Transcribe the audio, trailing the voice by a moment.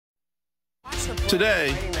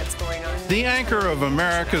Today, the anchor of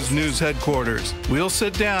America's news headquarters. We'll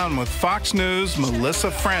sit down with Fox News' Melissa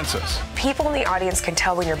Francis. People in the audience can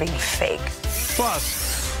tell when you're being fake.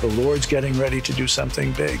 Plus, the Lord's getting ready to do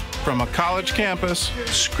something big. From a college campus,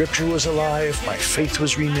 Scripture was alive, my faith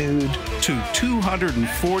was renewed. To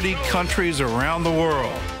 240 countries around the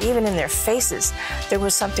world. Even in their faces, there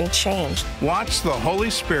was something changed. Watch the Holy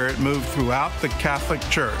Spirit move throughout the Catholic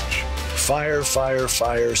Church. Fire, fire,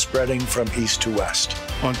 fire spreading from east to west.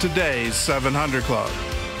 On today's 700 Club.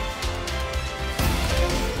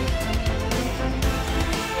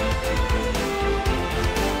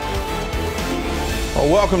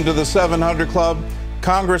 Well, welcome to the 700 Club.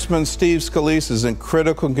 Congressman Steve Scalise is in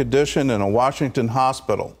critical condition in a Washington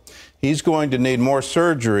hospital. He's going to need more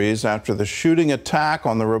surgeries after the shooting attack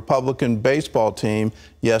on the Republican baseball team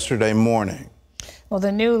yesterday morning. Well,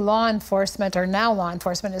 the new law enforcement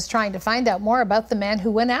is trying to find out more about the man who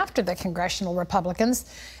went after the congressional Republicans.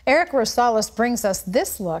 Eric Rosales brings us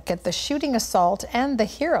this look at the shooting assault and the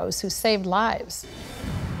heroes who saved lives.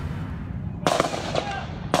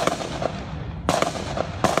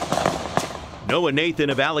 Noah Nathan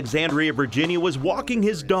of Alexandria, Virginia was walking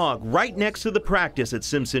his dog right next to the practice at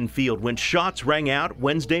Simpson Field when shots rang out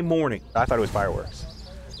Wednesday morning. I thought it was fireworks.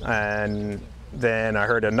 And then I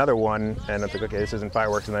heard another one, and I thought, okay, this isn't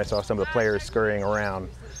fireworks, and I saw some of the players scurrying around,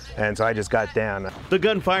 and so I just got down. The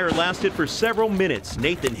gunfire lasted for several minutes.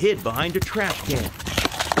 Nathan hid behind a trash can.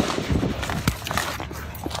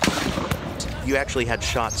 You actually had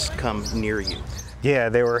shots come near you. Yeah,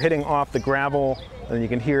 they were hitting off the gravel, and you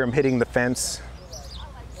can hear them hitting the fence.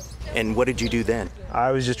 And what did you do then?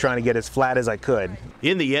 I was just trying to get as flat as I could.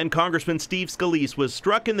 In the end, Congressman Steve Scalise was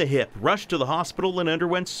struck in the hip, rushed to the hospital, and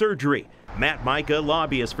underwent surgery. Matt Micah,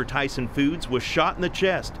 lobbyist for Tyson Foods, was shot in the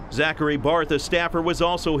chest. Zachary Barth, a staffer, was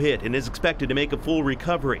also hit and is expected to make a full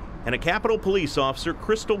recovery. And a Capitol Police officer,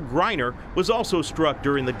 Crystal Griner, was also struck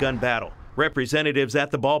during the gun battle. Representatives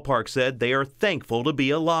at the ballpark said they are thankful to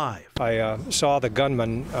be alive. I saw the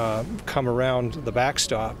gunman come around the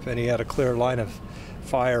backstop, and he had a clear line of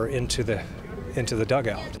fire into the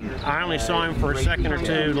dugout. I only saw him for a second or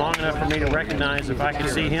two, long enough for me to recognize if I could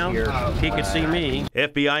see him, he could see me.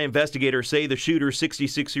 FBI investigators say the shooter,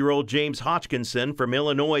 66-year-old James Hodgkinson from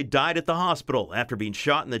Illinois, died at the hospital after being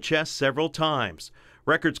shot in the chest several times.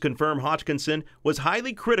 Records confirm Hodgkinson was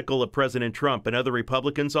highly critical of President Trump and other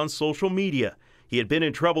Republicans on social media. He had been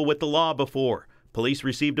in trouble with the law before. Police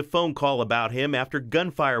received a phone call about him after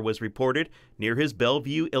gunfire was reported near his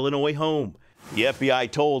Bellevue, Illinois home. The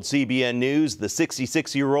FBI told CBN News the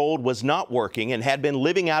 66-year-old was not working and had been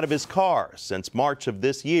living out of his car since March of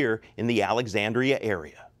this year in the Alexandria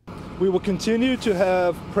area. We will continue to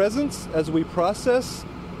have presence as we process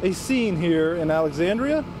a scene here in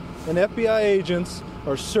Alexandria, and FBI agents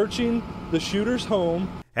are searching the shooter's home.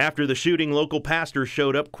 After the shooting, local pastors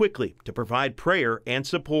showed up quickly to provide prayer and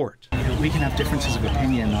support. We can have differences of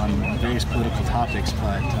opinion on various political topics,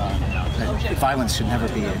 but violence should never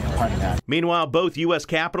be a part of that. Meanwhile, both U.S.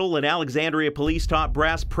 Capitol and Alexandria Police top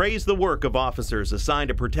brass praised the work of officers assigned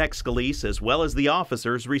to protect Scalise, as well as the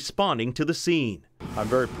officers responding to the scene. I'm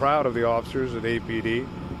very proud of the officers at APD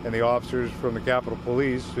and the officers from the Capitol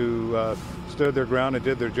Police who stood their ground and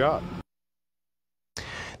did their job.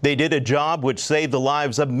 They did a job which saved the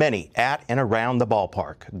lives of many at and around the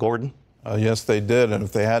ballpark. Gordon? Yes, they did. And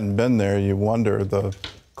if they hadn't been there, you wonder the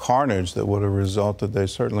carnage that would have resulted. They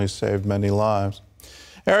certainly saved many lives.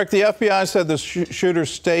 Eric, the FBI said the shooter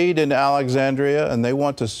stayed in Alexandria, and they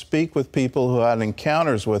want to speak with people who had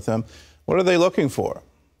encounters with him. What are they looking for?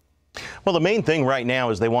 Well, the main thing right now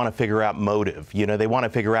is they want to figure out motive. You know, they want to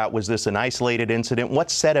figure out, was this an isolated incident? What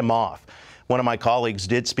set him off? One of my colleagues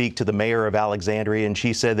did speak to the mayor of Alexandria, and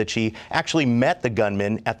she said that she actually met the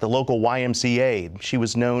gunman at the local YMCA. She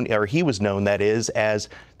was known, or he was known, that is, as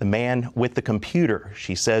the man with the computer.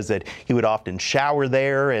 She says that he would often shower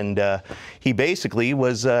there, and he basically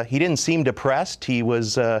was, he didn't seem depressed. He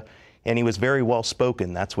was, and he was very well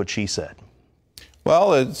spoken. That's what she said.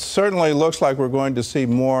 Well, it certainly looks like we're going to see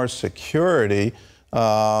more security.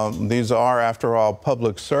 These are, after all,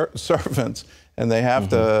 public servants, and they have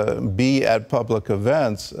to be at public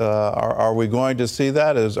events. Are we going to see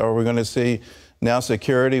that? Are we going to see now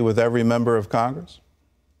security with every member of Congress?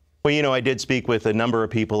 Well, you know, I did speak with a number of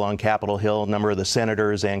people on Capitol Hill, a number of the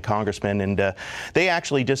senators and congressmen, and they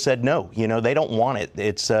actually just said no. You know, they don't want it.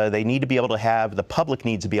 It's they need to be able to have, the public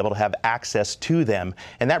needs to be able to have access to them,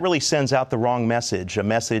 and that really sends out the wrong message, a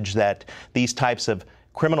message that these types of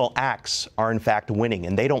criminal acts are in fact winning,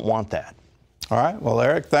 and they don't want that. All right. Well,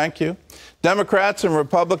 Eric, thank you. Democrats and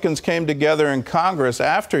Republicans came together in Congress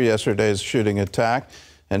after yesterday's shooting attack,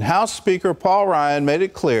 And House Speaker Paul Ryan made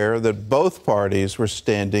it clear that both parties were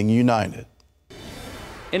standing united.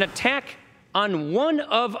 An attack on one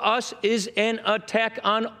of us is an attack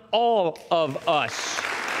on all of us.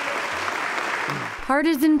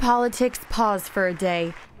 Partisan politics paused for a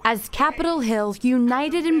day as Capitol Hill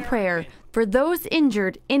united in prayer for those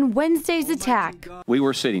injured in Wednesday's attack. We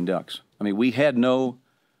were sitting ducks. I mean, we had nothing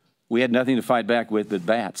to fight back with but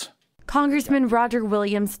bats. Congressman Roger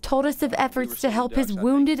Williams told us of efforts to help his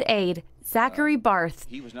wounded aide, Zachary Barth,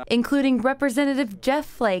 including Representative Jeff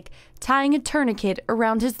Flake tying a tourniquet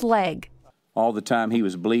around his leg. All the time he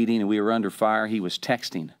was bleeding and we were under fire, he was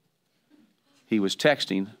texting. He was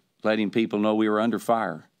texting, letting people know we were under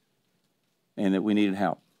fire and that we needed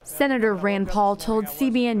help. Senator Rand Paul told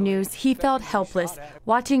CBN News he felt helpless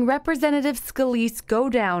watching Representative Scalise go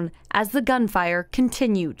down as the gunfire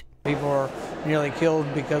continued. People were nearly killed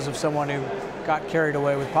because of someone who got carried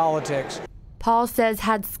away with politics. Paul says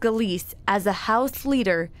had Scalise, as a House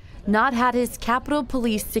leader, not had his Capitol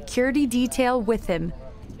Police security detail with him,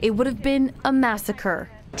 it would have been a massacre.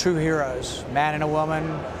 True heroes, man and a woman.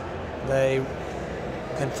 They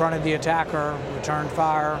confronted the attacker, returned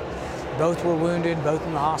fire. Both were wounded, both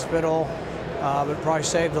in the hospital, but probably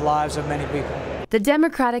saved the lives of many people. The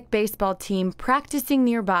Democratic baseball team practicing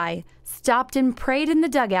nearby stopped and prayed in the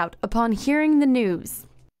dugout upon hearing the news.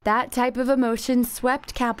 That type of emotion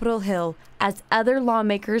swept Capitol Hill as other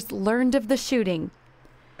lawmakers learned of the shooting.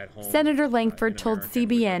 Senator Langford told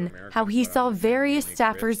CBN how he saw various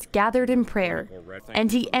staffers gathered in prayer,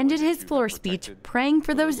 and he ended his floor speech praying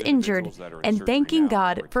for those injured and thanking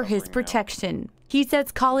God for his protection. He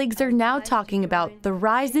says colleagues are now talking about the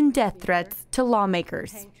rise in death threats to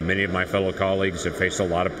lawmakers. Many of my fellow colleagues have faced a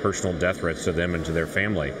lot of personal death threats to them and to their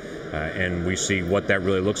family. And we see what that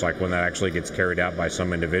really looks like when that actually gets carried out by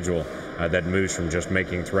some individual that moves from just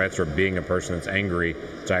making threats or being a person that's angry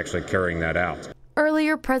to actually carrying that out.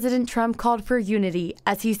 Earlier, President Trump called for unity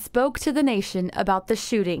as he spoke to the nation about the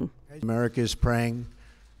shooting. America is praying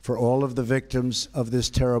for all of the victims of this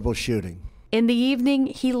terrible shooting. In the evening,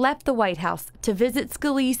 he left the White House to visit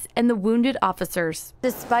Scalise and the wounded officers.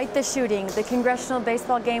 Despite the shooting, the congressional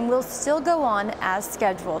baseball game will still go on as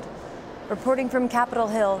scheduled. Reporting from Capitol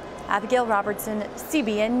Hill, Abigail Robertson,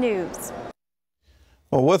 CBN News.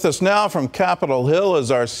 Well, with us now from Capitol Hill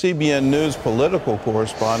is our CBN News political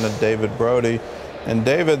correspondent, David Brody. And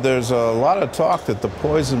David, there's a lot of talk that the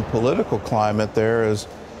poisoned political climate there is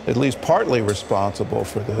at least partly responsible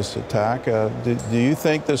for this attack. Do you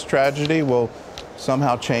think this tragedy will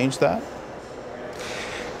somehow change that?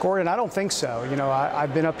 Gordon, I don't think so. You know,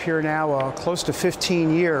 I've been up here now close to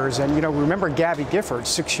 15 years, and, you know, remember Gabby Gifford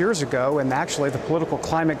 6 years ago, and actually the political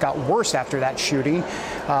climate got worse after that shooting,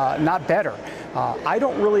 not better. I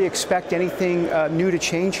don't really expect anything new to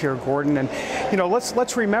change here, Gordon. And, you know,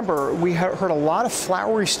 let's remember, we heard a lot of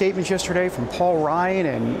flowery statements yesterday from Paul Ryan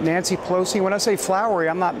and Nancy Pelosi. When I say flowery,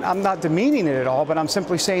 I'm not demeaning it at all, but I'm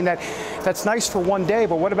simply saying that that's nice for one day,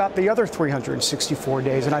 but what about the other 364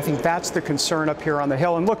 days? And I think that's the concern up here on the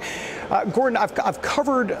Hill. And look, Gordon, I've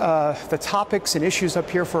covered the topics and issues up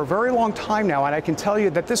here for a very long time now, and I can tell you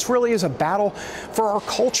that this really is a battle for our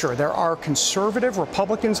culture. There are conservative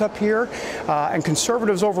Republicans up here and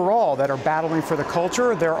conservatives overall that are battling for the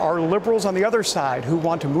culture. There are liberals on the other side who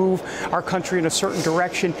want to move our country in a certain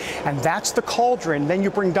direction, and that's the cauldron. Then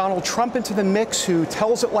you bring Donald Trump into the mix, who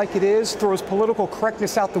tells it like it is, throws political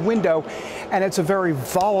correctness out the window, and it's a very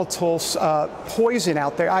volatile poison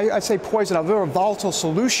out there. I say poison, a very volatile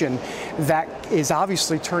solution that is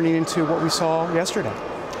obviously turning into what we saw yesterday.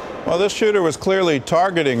 Well, this shooter was clearly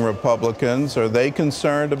targeting Republicans. Are they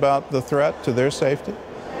concerned about the threat to their safety?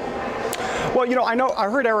 Well, you know, I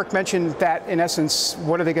heard Eric mention that, in essence,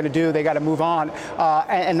 what are they going to do? They got to move on.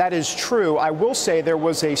 And that is true. I will say there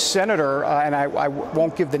was a senator, and I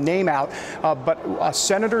won't give the name out, but a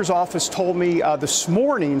senator's office told me this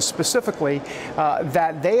morning specifically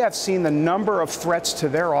that they have seen the number of threats to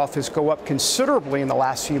their office go up considerably in the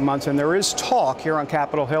last few months. And there is talk here on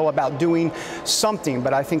Capitol Hill about doing something.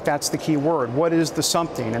 But I think that's the key word. What is the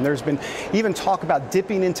something? And there's been even talk about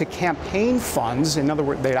dipping into campaign funds. In other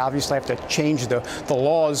words, they'd obviously have to change the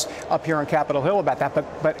laws up here on Capitol Hill about that,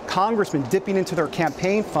 but congressmen dipping into their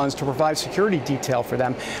campaign funds to provide security detail for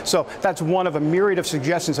them. So that's one of a myriad of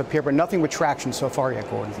suggestions up here, but nothing with traction so far yet,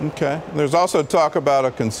 Gordon. Okay. There's also talk about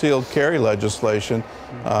a concealed carry legislation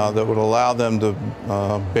that would allow them to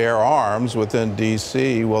bear arms within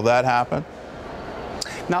D.C. Will that happen?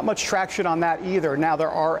 Not much traction on that either. Now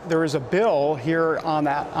there is a bill here on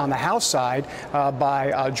the House side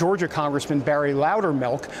by Georgia Congressman Barry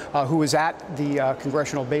Loudermilk, who was at the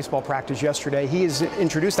congressional baseball practice yesterday. He has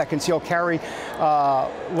introduced that concealed carry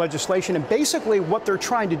legislation, and basically what they're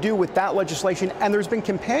trying to do with that legislation, and there's been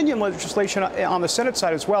companion legislation on the Senate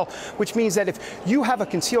side as well, which means that if you have a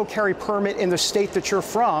concealed carry permit in the state that you're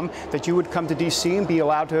from, that you would come to D.C. and be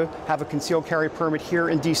allowed to have a concealed carry permit here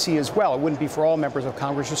in D.C. as well. It wouldn't be for all members of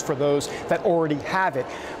Congress, just for those that already have it.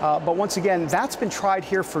 But once again, that's been tried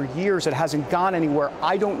here for years. It hasn't gone anywhere.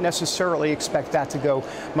 I don't necessarily expect that to go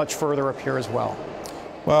much further up here as well.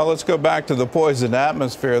 Well, let's go back to the poisoned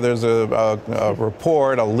atmosphere. There's a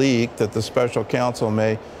report, a leak, that the special counsel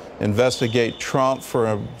may investigate Trump for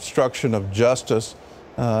obstruction of justice.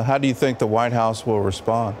 How do you think the White House will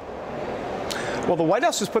respond? Well, the White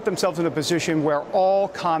House has put themselves in a position where all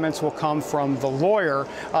comments will come from the lawyer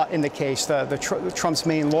in the case, Trump's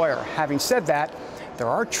main lawyer. Having said that, there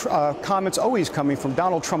are comments always coming from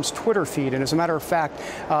Donald Trump's Twitter feed. And as a matter of fact,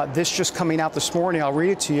 this just coming out this morning, I'll read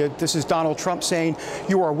it to you. This is Donald Trump saying,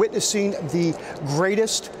 "You are witnessing the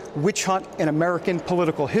greatest witch hunt in American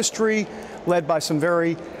political history, led by some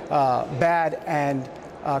very bad and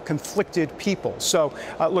conflicted people." So,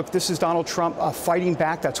 look, this is Donald Trump fighting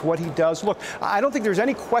back. That's what he does. Look, I don't think there's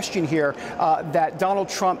any question here that Donald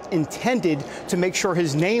Trump intended to make sure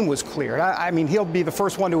his name was cleared. I mean, he'll be the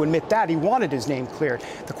first one to admit that. He wanted his name cleared.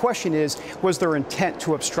 The question is, was there intent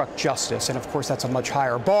to obstruct justice? And, of course, that's a much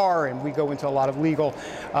higher bar, and we go into a lot of legal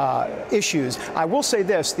issues. I will say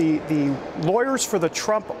this. The lawyers for the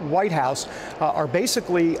Trump White House are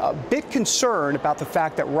basically a bit concerned about the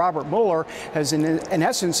fact that Robert Mueller has, in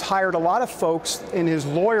essence, hired a lot of folks in his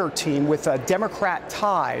lawyer team with Democrat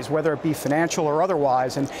ties, whether it be financial or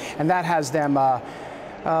otherwise, and that has them a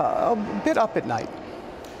bit up at night.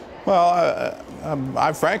 Well,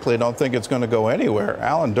 I frankly don't think it's going to go anywhere.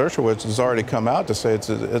 Alan Dershowitz has already come out to say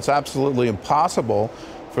it's absolutely impossible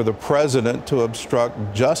for the president to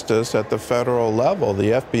obstruct justice at the federal level.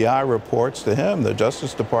 The FBI reports to him, the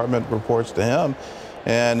Justice Department reports to him.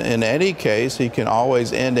 And in any case, he can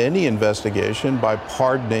always end any investigation by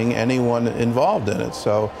pardoning anyone involved in it.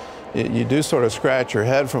 So you do sort of scratch your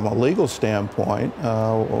head from a legal standpoint.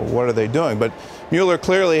 What are they doing? But Mueller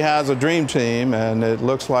clearly has a dream team, and it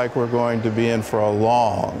looks like we're going to be in for a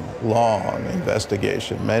long, long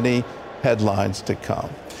investigation. Many headlines to come.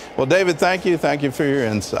 Well, David, thank you. Thank you for your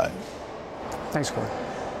insight. Thanks, Corey.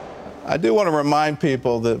 I do want to remind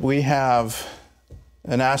people that we have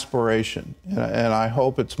an aspiration, and I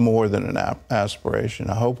hope it's more than an aspiration.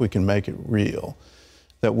 I hope we can make it real,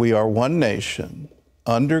 that we are one nation,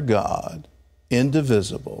 under God,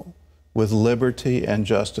 indivisible, with liberty and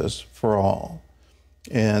justice for all.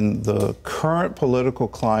 And the current political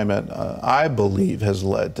climate, I believe, has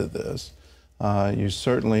led to this. You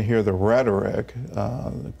certainly hear the rhetoric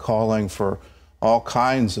calling for all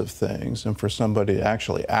kinds of things, and for somebody to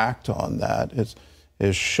actually act on that,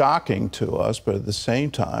 is shocking to us, but at the same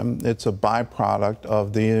time, it's a byproduct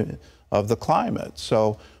of the climate.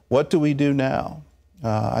 So what do we do now?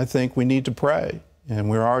 I think we need to pray, and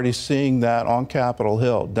we're already seeing that on Capitol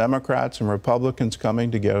Hill. Democrats and Republicans coming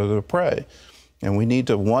together to pray. And we need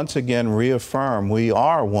to once again reaffirm we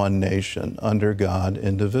are one nation, under God,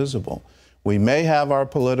 indivisible. We may have our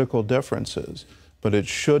political differences, but it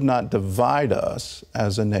should not divide us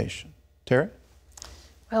as a nation. Terry?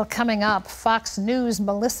 Well, coming up, Fox News'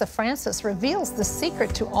 Melissa Francis reveals the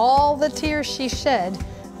secret to all the tears she shed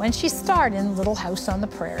when she starred in Little House on the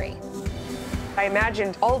Prairie. I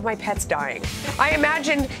imagined all of my pets dying. I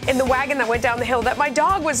imagined in the wagon that went down the hill that my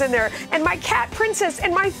dog was in there, and my cat Princess,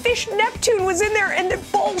 and my fish Neptune was in there, and the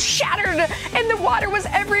bowl shattered, and the water was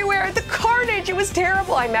everywhere. The carnage, it was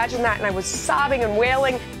terrible. I imagined that, and I was sobbing and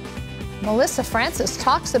wailing. Melissa Francis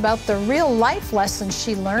talks about the real life lessons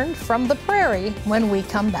she learned from the prairie when we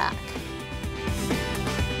come back.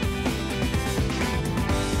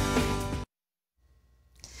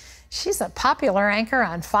 She's a popular anchor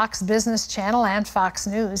on Fox Business Channel and Fox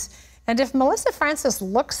News. And if Melissa Francis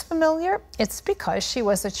looks familiar, it's because she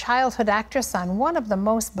was a childhood actress on one of the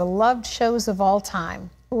most beloved shows of all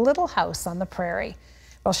time, Little House on the Prairie.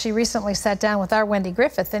 Well, she recently sat down with our Wendy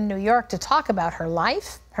Griffith in New York to talk about her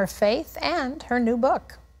life, her faith, and her new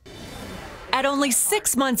book. At only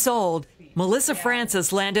 6 months old, Melissa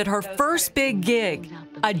Francis landed her first big gig,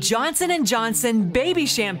 a Johnson & Johnson baby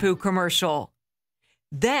shampoo commercial.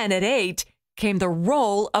 Then at 8 came the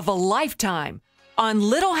role of a lifetime on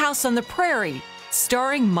Little House on the Prairie,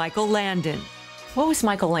 starring Michael Landon. What was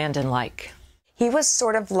Michael Landon like? He was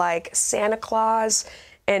sort of like Santa Claus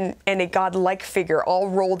and a godlike figure all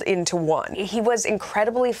rolled into one. He was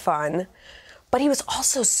incredibly fun, but he was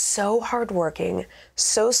also so hardworking,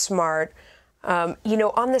 so smart. You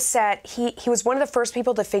know, on the set, he was one of the first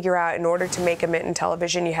people to figure out in order to make a Minton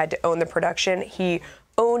television, you had to own the production. He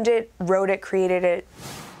owned it, wrote it, created it,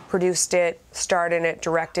 produced it, starred in it,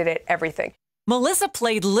 directed it, everything. Melissa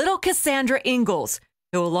played little Cassandra Ingalls,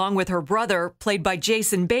 who, along with her brother, played by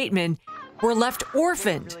Jason Bateman, were left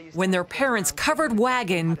orphaned when their parents' covered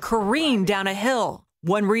wagon careened down a hill.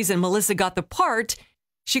 One reason Melissa got the part,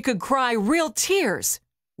 she could cry real tears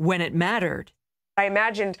when it mattered. I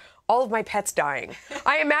imagined all of my pets dying.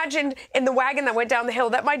 I imagined in the wagon that went down the hill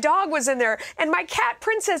that my dog was in there, and my cat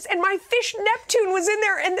Princess, and my fish Neptune was in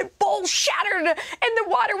there, and the bowl shattered, and the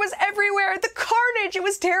water was everywhere. The carnage, it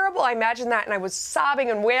was terrible. I imagined that, and I was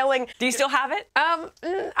sobbing and wailing. Do you still have it?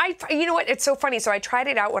 You know what? It's so funny. So I tried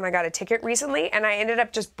it out when I got a ticket recently, and I ended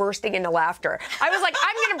up just bursting into laughter. I was like,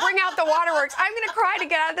 I'm going to bring out the waterworks. I'm going to cry to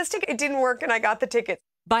get out of this ticket. It didn't work, and I got the ticket.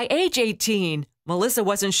 By age 18, Melissa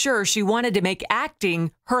wasn't sure she wanted to make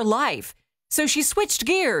acting her life, so she switched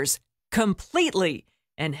gears completely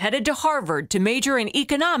and headed to Harvard to major in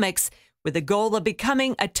economics with the goal of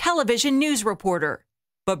becoming a television news reporter.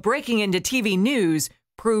 But breaking into TV news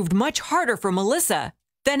proved much harder for Melissa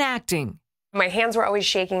than acting. My hands were always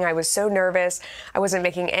shaking. I was so nervous. I wasn't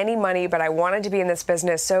making any money, but I wanted to be in this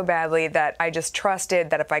business so badly that I just trusted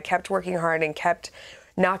that if I kept working hard and kept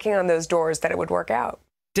knocking on those doors, that it would work out.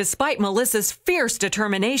 Despite Melissa's fierce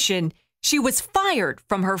determination, she was fired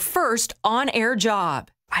from her first on-air job.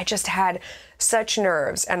 I just had such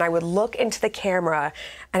nerves, and I would look into the camera,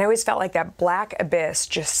 and I always felt like that black abyss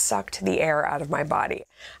just sucked the air out of my body.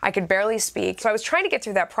 I could barely speak, so I was trying to get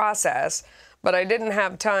through that process, but I didn't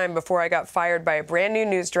have time before I got fired by a brand new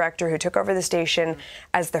news director who took over the station.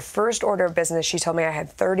 As the first order of business, she told me I had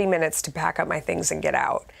 30 minutes to pack up my things and get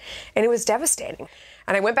out, and it was devastating.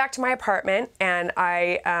 And I went back to my apartment, and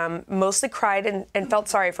I mostly cried and felt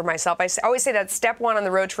sorry for myself. I always say that step one on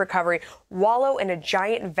the road to recovery, wallow in a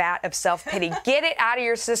giant vat of self-pity. Get it out of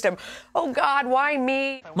your system. Oh, God, why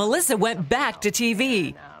me? Melissa went back to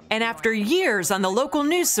TV, and after years on the local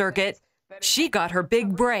news circuit, she got her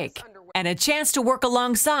big break and a chance to work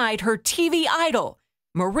alongside her TV idol,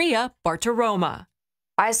 Maria Bartiromo.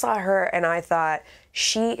 I saw her, and I thought,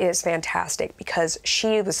 she is fantastic because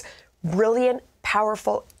she was brilliant,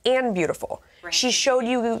 powerful, and beautiful. Right. She showed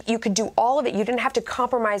you could do all of it. You didn't have to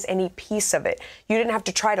compromise any piece of it. You didn't have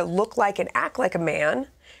to try to look like and act like a man.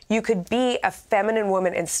 You could be a feminine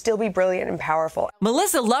woman and still be brilliant and powerful.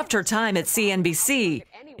 Melissa loved her time at CNBC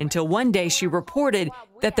until one day she reported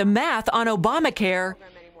that the math on Obamacare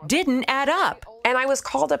didn't add up. And I was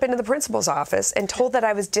called up into the principal's office and told that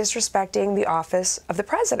I was disrespecting the office of the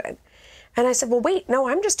president. And I said, well, wait, no,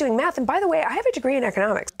 I'm just doing math. And by the way, I have a degree in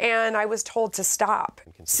economics. And I was told to stop.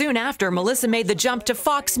 Soon after, Melissa made the jump to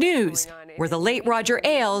Fox News, where the late Roger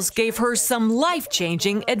Ailes gave her some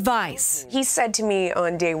life-changing advice. He said to me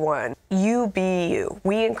on day one, you be you.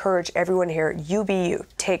 We encourage everyone here, you be you.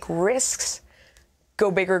 Take risks. Go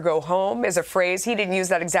big or go home is a phrase. He didn't use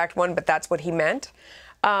that exact one, but that's what he meant.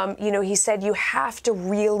 You know, he said you have to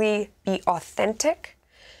really be authentic,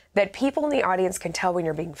 that people in the audience can tell when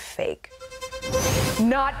you're being fake.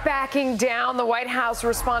 Not backing down, the White House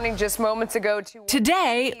responding just moments ago to...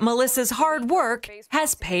 Today, Melissa's hard work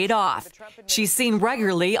has paid off. She's seen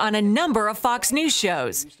regularly on a number of Fox News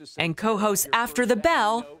shows and co-hosts After the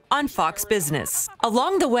Bell on Fox Business.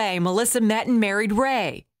 Along the way, Melissa met and married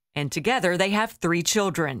Ray, and together they have 3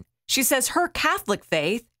 children. She says her Catholic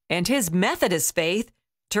faith and his Methodist faith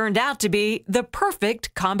turned out to be the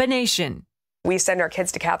perfect combination. We send our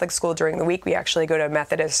kids to Catholic school during the week. We actually go to a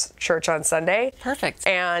Methodist church on Sunday. Perfect.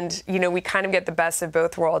 And, you know, we kind of get the best of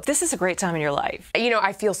both worlds. This is a great time in your life. You know,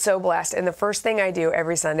 I feel so blessed. And the first thing I do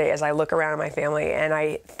every Sunday is I look around at my family and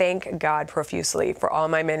I thank God profusely for all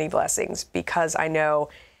my many blessings, because I know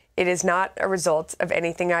it is not a result of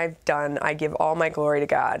anything I've done. I give all my glory to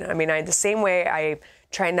God. I mean, the same way I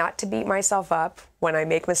try not to beat myself up when I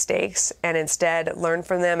make mistakes and instead learn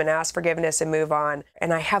from them and ask forgiveness and move on.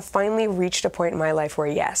 And I have finally reached a point in my life where,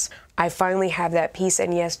 yes, I finally have that peace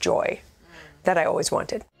and, yes, joy that I always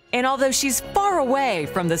wanted. And although she's far away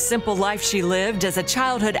from the simple life she lived as a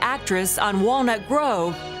childhood actress on Walnut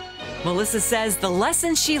Grove, Melissa says the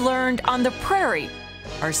lessons she learned on the prairie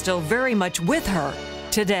are still very much with her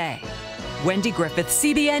today. Wendy Griffith,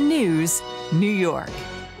 CBN News, New York.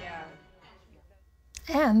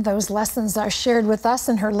 And those lessons are shared with us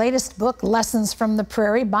in her latest book, Lessons from the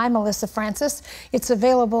Prairie by Melissa Francis. It's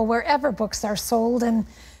available wherever books are sold. And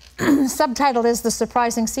Subtitle is The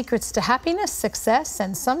Surprising Secrets to Happiness, Success,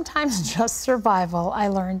 and Sometimes Just Survival, I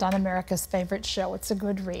learned on America's Favorite Show. It's a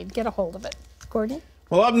good read. Get a hold of it. Gordon?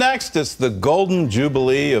 Well, up next, it's the Golden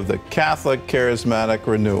Jubilee of the Catholic Charismatic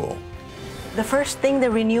Renewal. The first thing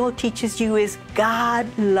the renewal teaches you is God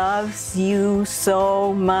loves you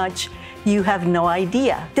so much. You have no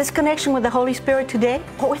idea. This connection with the Holy Spirit today,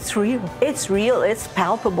 oh, it's real. It's real. It's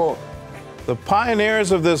palpable. The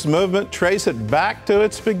pioneers of this movement trace it back to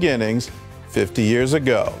its beginnings 50 years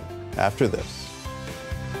ago. After this.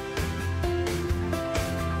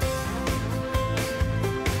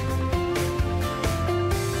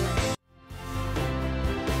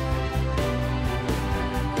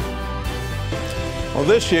 Well,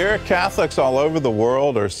 this year, Catholics all over the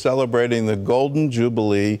world are celebrating the Golden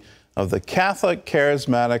Jubilee of the Catholic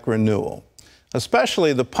Charismatic Renewal,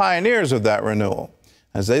 especially the pioneers of that renewal.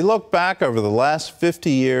 As they look back over the last 50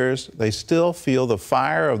 years, they still feel the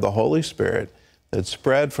fire of the Holy Spirit that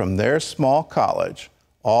spread from their small college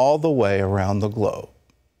all the way around the globe.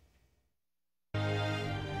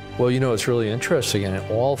 Well, you know, it's really interesting. In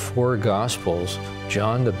all four Gospels,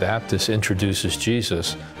 John the Baptist introduces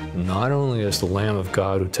Jesus not only as the Lamb of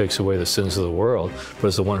God who takes away the sins of the world, but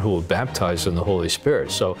as the one who will baptize in the Holy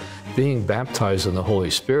Spirit. So being baptized in the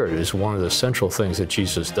Holy Spirit is one of the central things that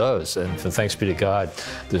Jesus does. And thanks be to God,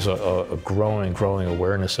 there's a growing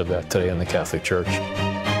awareness of that today in the Catholic Church.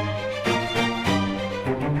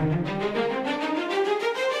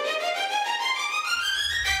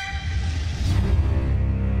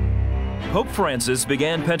 Pope Francis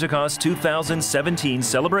began Pentecost 2017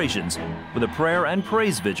 celebrations with a prayer and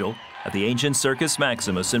praise vigil at the ancient Circus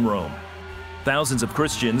Maximus in Rome. Thousands of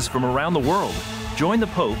Christians from around the world joined the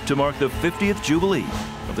Pope to mark the 50th Jubilee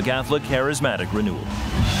of the Catholic Charismatic Renewal.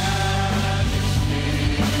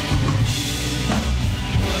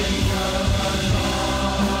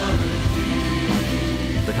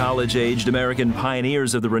 The college-aged American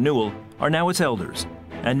pioneers of the renewal are now its elders,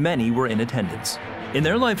 and many were in attendance. In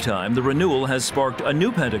their lifetime, the renewal has sparked a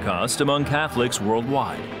new Pentecost among Catholics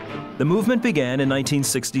worldwide. The movement began in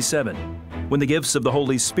 1967, when the gifts of the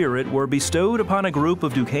Holy Spirit were bestowed upon a group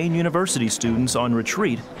of Duquesne University students on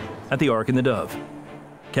retreat at the Ark and the Dove.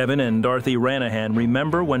 Kevin and Dorothy Ranahan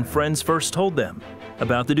remember when friends first told them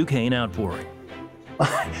about the Duquesne outpouring.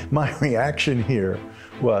 My reaction here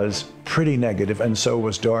was pretty negative, and so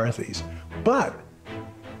was Dorothy's. But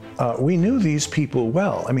we knew these people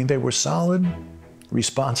well. I mean, they were solid,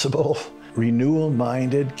 responsible,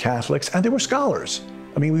 renewal-minded Catholics, and they were scholars.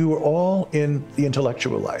 I mean, we were all in the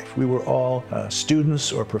intellectual life. We were all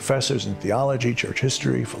students or professors in theology, church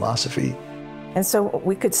history, philosophy. And so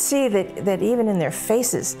we could see that even in their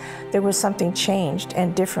faces, there was something changed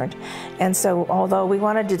and different. And so although we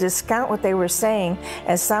wanted to discount what they were saying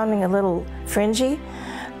as sounding a little fringy,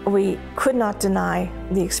 we could not deny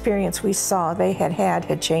the experience we saw they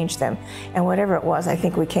had changed them. And whatever it was, I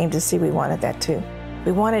think we came to see we wanted that too.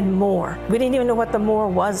 We wanted more. We didn't even know what the more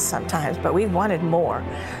was sometimes, but we wanted more.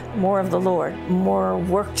 More of the Lord, more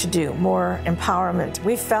work to do, more empowerment.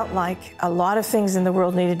 We felt like a lot of things in the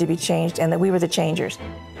world needed to be changed and that we were the changers.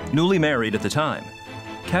 Newly married at the time,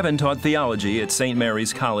 Kevin taught theology at St.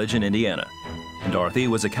 Mary's College in Indiana, and Dorothy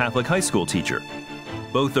was a Catholic high school teacher.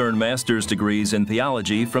 Both earned master's degrees in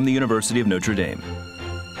theology from the University of Notre Dame.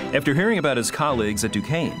 After hearing about his colleagues at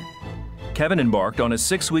Duquesne, Kevin embarked on a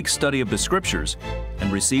 6-week study of the Scriptures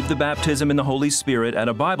and received the baptism in the Holy Spirit at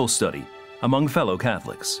a Bible study among fellow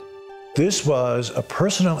Catholics. This was a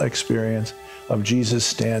personal experience of Jesus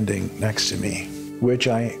standing next to me, which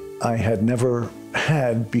I had never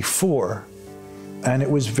had before, and it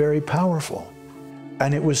was very powerful.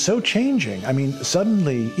 And it was so changing. I mean,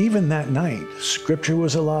 suddenly, even that night, Scripture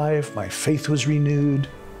was alive, my faith was renewed,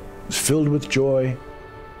 was filled with joy.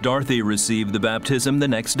 Dorothy received the baptism the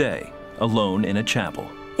next day, alone in a chapel.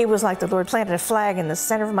 It was like the Lord planted a flag in the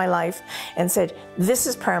center of my life and said, this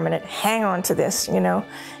is permanent, hang on to this, you know,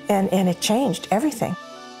 and it changed everything.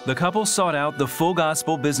 The couple sought out the Full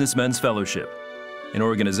Gospel Businessmen's Fellowship, an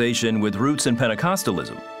organization with roots in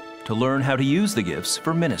Pentecostalism, to learn how to use the gifts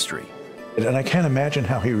for ministry. And I can't imagine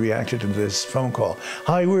how he reacted to this phone call.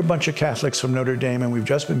 Hi, we're a bunch of Catholics from Notre Dame, and we've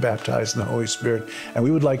just been baptized in the Holy Spirit, and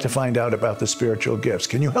we would like to find out about the spiritual gifts.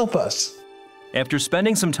 Can you help us? After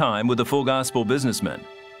spending some time with the Full Gospel businessmen,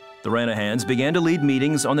 the Ranahans began to lead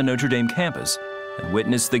meetings on the Notre Dame campus and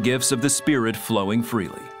witness the gifts of the Spirit flowing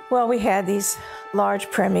freely. Well, we had these large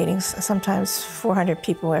prayer meetings, sometimes 400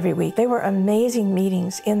 people every week. They were amazing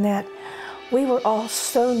meetings in that we were all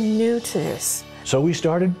so new to this. So we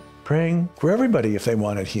started praying for everybody if they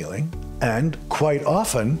wanted healing, and quite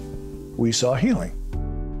often we saw healing.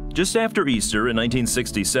 Just after Easter in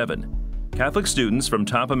 1967, Catholic students from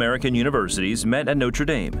top American universities met at Notre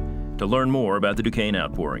Dame to learn more about the Duquesne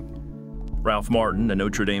outpouring. Ralph Martin, a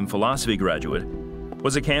Notre Dame philosophy graduate,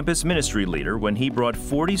 was a campus ministry leader when he brought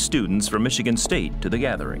 40 students from Michigan State to the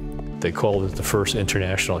gathering. They called it the first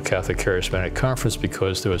International Catholic Charismatic Conference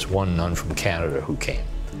because there was one nun from Canada who came.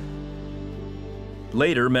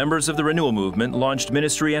 Later, members of the Renewal Movement launched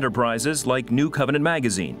ministry enterprises like New Covenant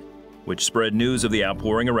Magazine, which spread news of the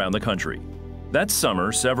outpouring around the country. That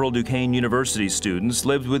summer, several Duquesne University students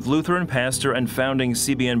lived with Lutheran pastor and founding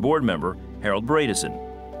CBN board member Harold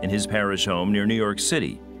Bredesen in his parish home near New York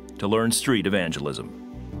City to learn street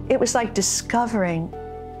evangelism. It was like discovering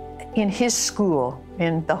in his school,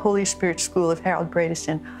 in the Holy Spirit School of Harold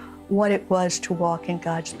Bredesen, what it was to walk in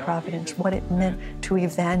God's providence, what it meant to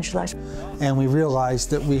evangelize. And we realized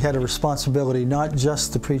that we had a responsibility not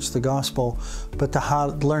just to preach the gospel, but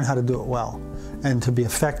to learn how to do it well and to be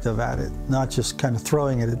effective at it, not just kind of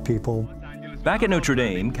throwing it at people. Back at Notre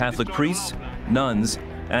Dame, Catholic priests, nuns,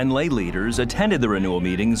 and lay leaders attended the renewal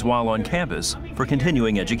meetings while on campus for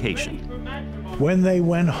continuing education. When they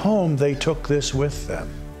went home, they took this with them.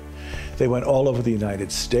 They went all over the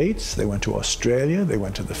United States, they went to Australia, they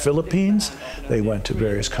went to the Philippines, they went to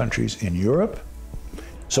various countries in Europe.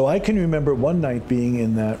 So I can remember one night being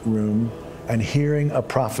in that room and hearing a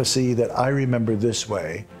prophecy that I remember this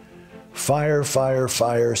way: fire, fire,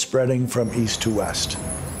 fire spreading from east to west.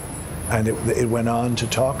 And it went on to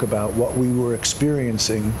talk about what we were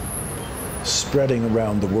experiencing spreading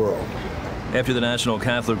around the world. After the National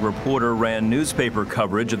Catholic Reporter ran newspaper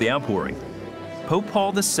coverage of the outpouring, Pope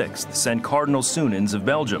Paul VI sent Cardinal Sunens of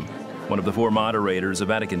Belgium, one of the 4 moderators of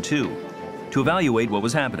Vatican II, to evaluate what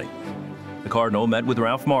was happening. The Cardinal met with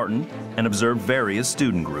Ralph Martin and observed various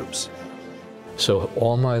student groups. So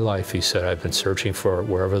all my life, he said, I've been searching for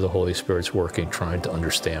wherever the Holy Spirit's working, trying to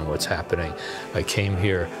understand what's happening. I came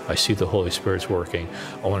here, I see the Holy Spirit's working.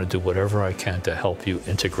 I want to do whatever I can to help you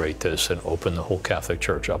integrate this and open the whole Catholic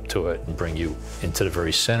Church up to it and bring you into the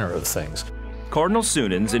very center of things. Cardinal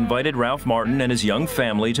Sunens invited Ralph Martin and his young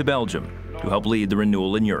family to Belgium to help lead the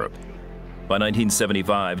renewal in Europe. By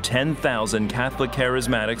 1975, 10,000 Catholic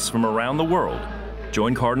charismatics from around the world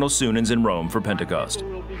joined Cardinal Sunens in Rome for Pentecost.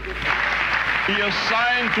 Be a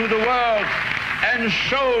sign to the world and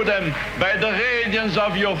show them by the radiance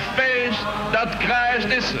of your face that Christ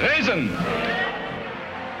is risen.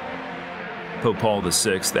 Pope Paul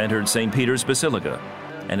VI entered St. Peter's Basilica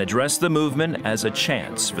and addressed the movement as a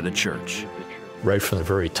chance for the Church. Right from the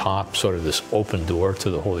very top, sort of this open door to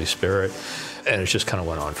the Holy Spirit, and it just kind of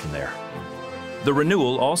went on from there. The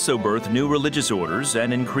renewal also birthed new religious orders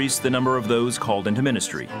and increased the number of those called into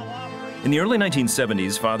ministry. In the early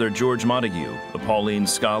 1970s, Father George Montague, a Pauline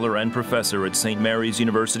scholar and professor at St. Mary's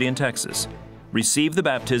University in Texas, received the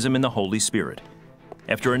baptism in the Holy Spirit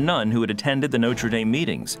after a nun who had attended the Notre Dame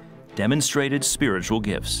meetings demonstrated spiritual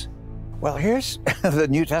gifts. Well, here's the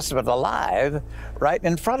New Testament alive right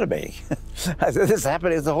in front of me. This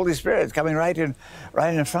happened as the Holy Spirit coming right in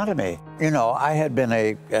front of me. You know, I had been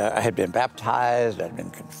baptized, I'd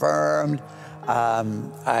been confirmed,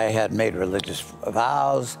 I had made religious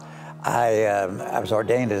vows, I was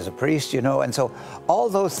ordained as a priest, you know, and so all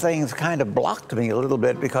those things kind of blocked me a little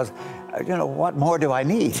bit because, you know, what more do I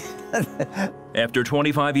need? After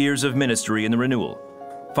 25 years of ministry in the renewal,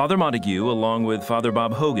 Father Montague, along with Father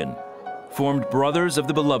Bob Hogan, formed Brothers of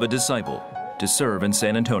the Beloved Disciple to serve in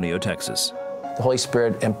San Antonio, Texas. The Holy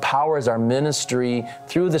Spirit empowers our ministry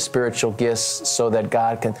through the spiritual gifts so that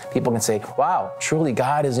people can say, wow, truly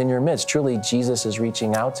God is in your midst. Truly Jesus is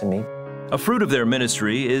reaching out to me. A fruit of their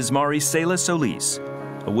ministry is Maricela Solis,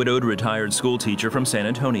 a widowed retired school teacher from San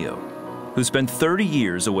Antonio, who spent 30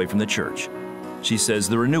 years away from the church. She says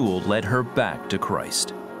the renewal led her back to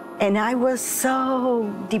Christ. And I was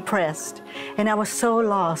so depressed, and I was so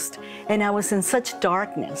lost, and I was in such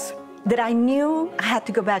darkness that I knew I had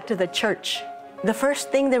to go back to the church. The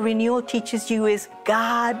first thing the renewal teaches you is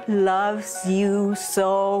God loves you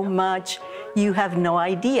so much, you have no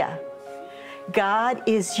idea. God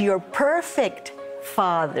is your perfect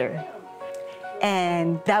Father.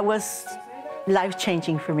 And that was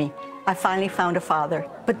life-changing for me. I finally found a Father.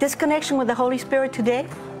 But this connection with the Holy Spirit today,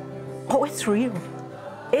 oh, it's real.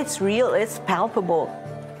 It's real, it's palpable.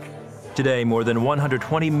 Today, more than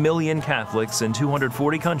 120 million Catholics in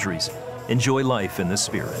 240 countries enjoy life in the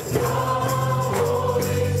Spirit.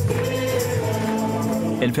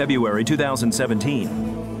 In February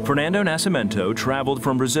 2017, Fernando Nascimento traveled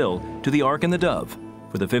from Brazil to the Ark and the Dove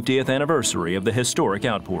for the 50th anniversary of the historic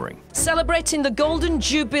outpouring. Celebrating the Golden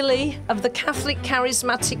Jubilee of the Catholic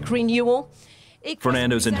Charismatic Renewal,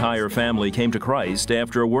 Fernando's entire family came to Christ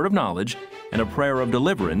after a word of knowledge and a prayer of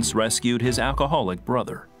deliverance rescued his alcoholic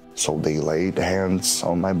brother. So they laid hands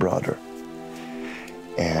on my brother,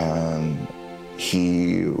 and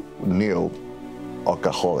he knew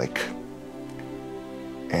alcoholic,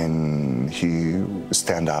 and he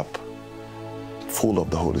stand up full of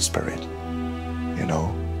the Holy Spirit, you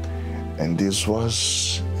know. And this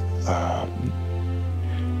was a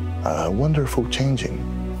wonderful changing,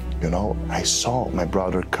 you know. I saw my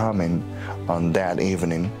brother coming on that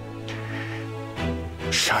evening,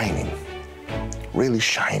 shining, really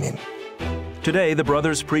shining. Today, the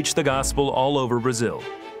brothers preach the gospel all over Brazil,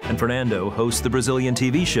 and Fernando hosts the Brazilian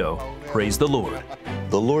TV show, Praise the Lord.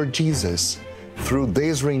 The Lord Jesus, through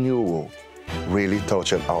this renewal, really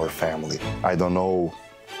touched our family. I don't know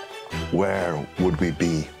where would we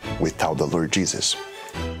be without the Lord Jesus.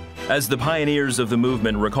 As the pioneers of the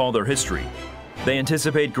movement recall their history, they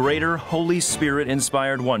anticipate greater Holy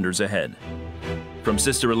Spirit-inspired wonders ahead. From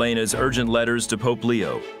Sister Elena's urgent letters to Pope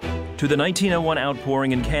Leo, to the 1901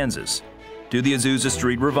 outpouring in Kansas, to the Azusa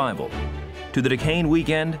Street Revival, to the Duquesne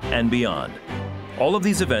Weekend and beyond. All of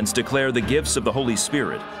these events declare the gifts of the Holy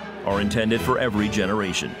Spirit are intended for every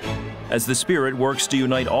generation, as the Spirit works to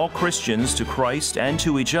unite all Christians to Christ and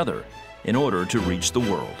to each other in order to reach the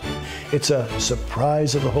world. It's a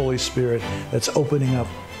surprise of the Holy Spirit that's opening up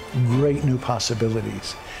great new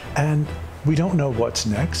possibilities. And we don't know what's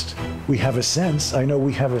next. We have a sense, I know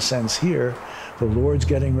we have a sense here, the Lord's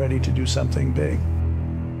getting ready to do something big.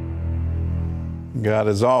 God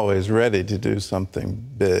is always ready to do something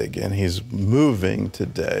big, and He's moving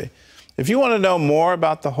today. If you want to know more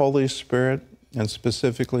about the Holy Spirit, and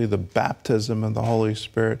specifically the baptism of the Holy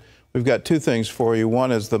Spirit, we've got two things for you.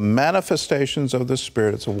 One is the Manifestations of the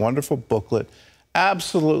Spirit. It's a wonderful booklet,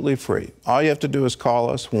 absolutely free. All you have to do is call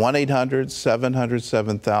us,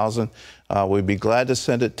 1-800-700-7000. We'd be glad to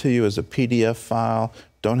send it to you as a PDF file.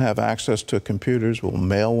 Don't have access to computers, we'll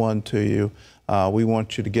mail one to you. We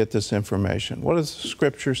want you to get this information. What does the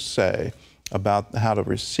Scripture say about how to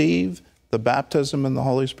receive the baptism in the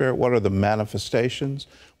Holy Spirit? What are the manifestations?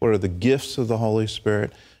 What are the gifts of the Holy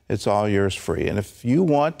Spirit? It's all yours free. And if you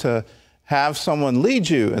want to have someone lead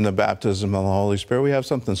you in the baptism of the Holy Spirit, we have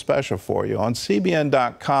something special for you. On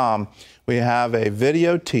CBN.com, we have a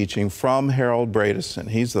video teaching from Harold Bredesen.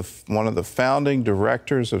 He's one of the founding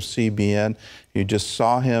directors of CBN. You just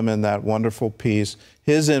saw him in that wonderful piece,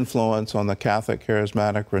 his influence on the Catholic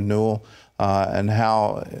Charismatic Renewal, and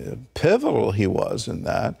how pivotal he was in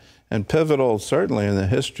that, and pivotal certainly in the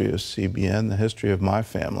history of CBN, the history of my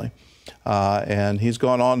family. And he's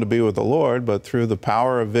gone on to be with the Lord, but through the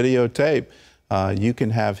power of videotape, you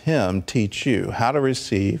can have him teach you how to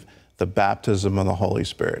receive the baptism of the Holy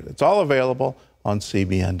Spirit. It's all available on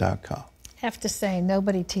CBN.com. I have to say,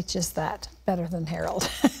 nobody teaches that better than Harold.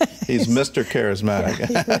 He's Mr. Charismatic.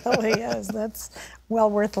 Yeah, he really is. That's well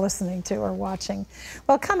worth listening to or watching.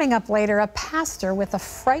 Well, coming up later, a pastor with a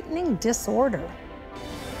frightening disorder.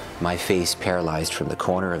 My face paralyzed from the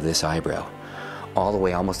corner of this eyebrow all the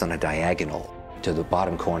way almost on a diagonal to the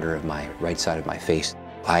bottom corner of my right side of my face.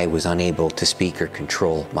 I was unable to speak or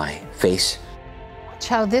control my face. Watch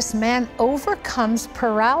how this man overcomes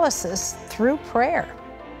paralysis through prayer.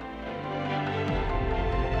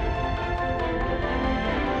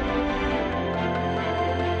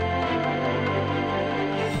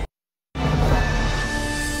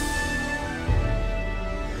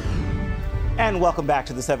 And welcome back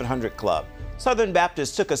to the 700 Club. Southern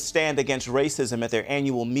Baptists took a stand against racism at their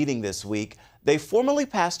annual meeting this week. They formally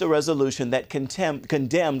passed a resolution that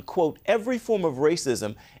condemned, quote, every form of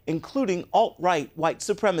racism, including alt-right white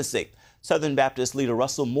supremacy. Southern Baptist leader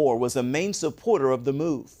Russell Moore was a main supporter of the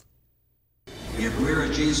move. If we're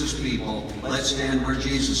a Jesus people, let's stand where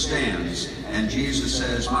Jesus stands. And Jesus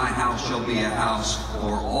says, my house shall be a house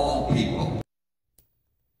for all people.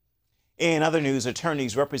 In other news,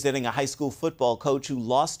 attorneys representing a high school football coach who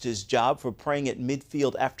lost his job for praying at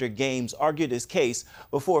midfield after games argued his case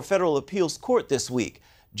before a federal appeals court this week.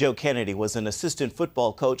 Joe Kennedy was an assistant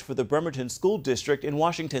football coach for the Bremerton School District in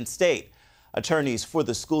Washington State. Attorneys for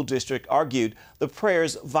the school district argued the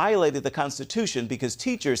prayers violated the Constitution because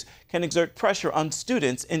teachers can exert pressure on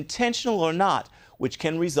students, intentional or not, which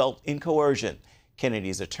can result in coercion.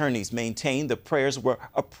 Kennedy's attorneys maintain the prayers were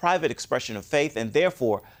a private expression of faith and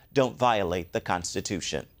therefore don't violate the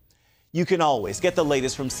Constitution. You can always get the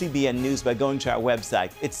latest from CBN News by going to our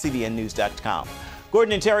website. It's cbnnews.com.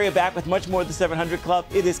 Gordon and Terry are back with much more of the 700 Club.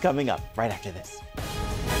 It is coming up right after this.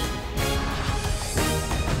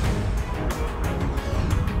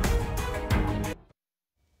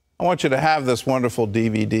 I want you to have this wonderful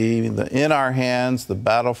DVD, In Our Hands, The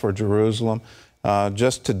Battle for Jerusalem.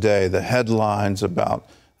 Just today, the headlines about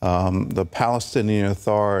the Palestinian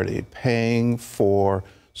Authority paying for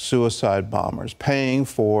suicide bombers, paying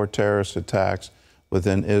for terrorist attacks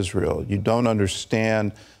within Israel. You don't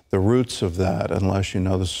understand the roots of that unless you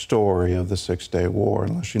know the story of the Six-Day War,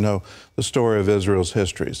 unless you know the story of Israel's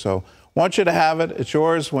history. So I want you to have it. It's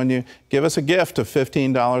yours when you give us a gift of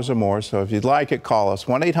 $15 or more. So if you'd like it, call us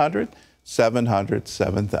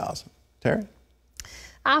 1-800-700-7000. Terry?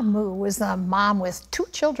 Amu was a mom with 2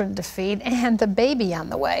 children to feed and a baby on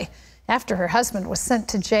the way. After her husband was sent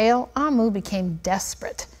to jail, Amu became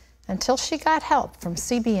desperate until she got help from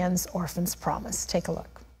CBN's Orphans Promise. Take a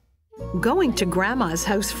look. Going to Grandma's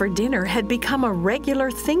house for dinner had become a regular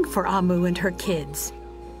thing for Amu and her kids.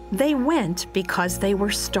 They went because they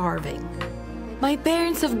were starving. My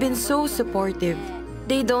parents have been so supportive.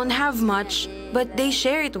 They don't have much, but they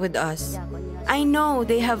share it with us. I know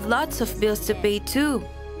they have lots of bills to pay too.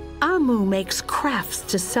 Amu makes crafts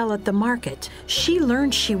to sell at the market. She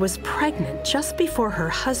learned she was pregnant just before her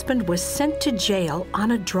husband was sent to jail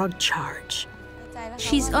on a drug charge.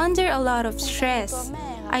 She's under a lot of stress.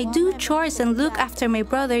 I do chores and look after my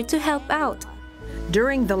brother to help out.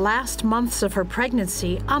 During the last months of her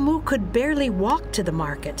pregnancy, Amu could barely walk to the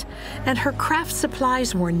market, and her craft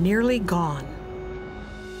supplies were nearly gone.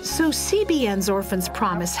 So CBN's Orphans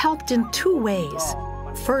Promise helped in 2 ways.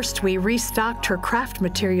 First, we restocked her craft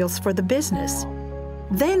materials for the business.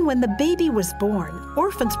 Then, when the baby was born,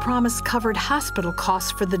 Orphans Promise covered hospital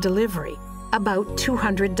costs for the delivery, about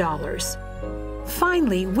 $200.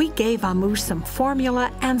 Finally, we gave Amu some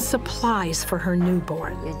formula and supplies for her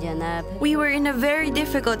newborn. We were in a very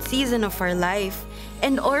difficult season of our life,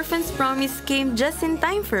 and Orphans Promise came just in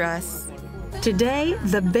time for us. Today,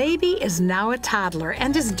 the baby is now a toddler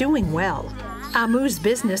and is doing well. Amu's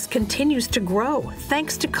business continues to grow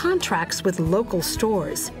thanks to contracts with local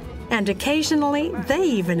stores. And occasionally, they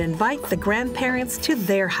even invite the grandparents to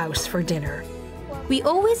their house for dinner. We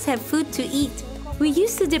always have food to eat. We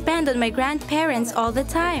used to depend on my grandparents all the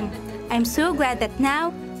time. I'm so glad that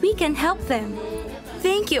now we can help them.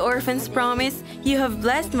 Thank you, Orphans Promise. You have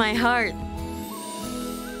blessed my heart.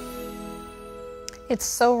 It's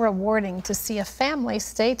so rewarding to see a family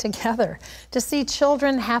stay together, to see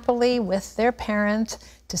children happily with their parent,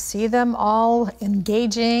 to see them all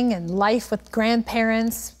engaging in life with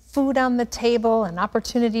grandparents, food on the table, an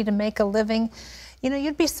opportunity to make a living. You know,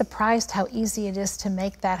 you'd be surprised how easy it is to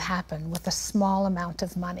make that happen with a small amount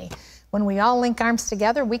of money. When we all link arms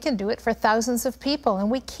together, we can do it for thousands of people,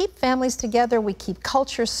 and we keep families together, we keep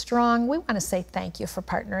cultures strong. We want to say thank you for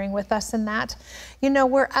partnering with us in that. You know,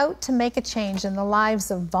 we're out to make a change in the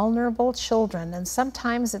lives of vulnerable children, and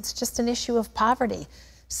sometimes it's just an issue of poverty.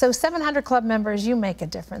 So 700 Club members, you make a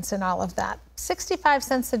difference in all of that. 65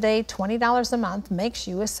 cents a day, $20 a month makes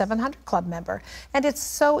you a 700 Club member. And it's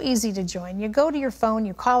so easy to join. You go to your phone,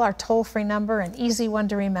 you call our toll-free number, an easy one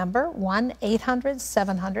to remember,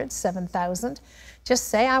 1-800-700-7000. Just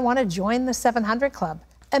say, I want to join the 700 Club.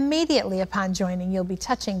 Immediately upon joining, you'll be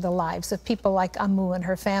touching the lives of people like Amu and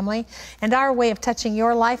her family. And our way of touching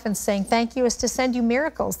your life and saying thank you is to send you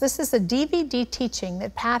miracles. This is a DVD teaching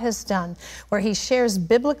that Pat has done where he shares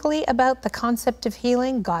biblically about the concept of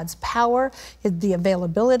healing, God's power, the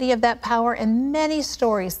availability of that power, and many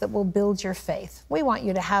stories that will build your faith. We want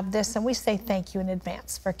you to have this, and we say thank you in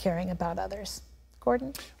advance for caring about others.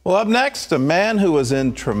 Gordon? Well, up next, a man who was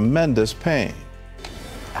in tremendous pain.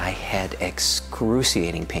 I had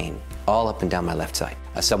excruciating pain all up and down my left side.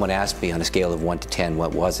 Someone asked me on a scale of 1 to 10,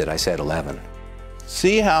 what was it? I said 11.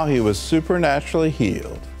 See how he was supernaturally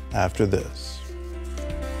healed after this.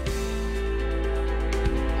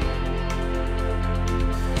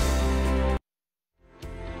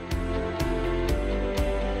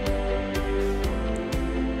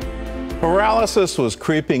 Paralysis was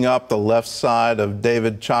creeping up the left side of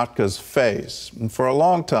David Chotka's face, and for a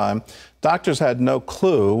long time, doctors had no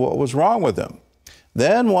clue what was wrong with him.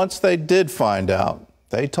 Then, once they did find out,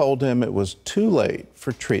 they told him it was too late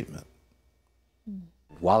for treatment.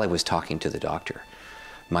 While I was talking to the doctor,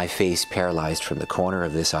 my face paralyzed from the corner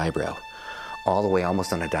of this eyebrow all the way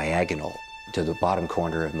almost on a diagonal to the bottom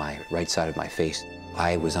corner of my right side of my face.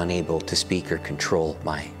 I was unable to speak or control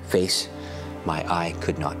my face. My eye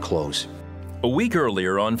could not close. A week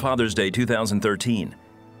earlier, on Father's Day 2013,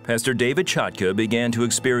 Pastor David Chotka began to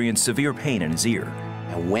experience severe pain in his ear.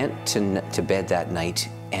 I went to bed that night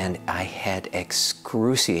and I had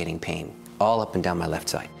excruciating pain all up and down my left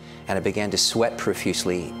side. And I began to sweat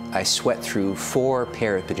profusely. I sweat through 4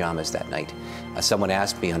 pair of pajamas that night. Someone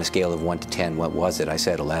asked me on a scale of 1 to 10, what was it? I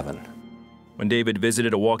said 11. When David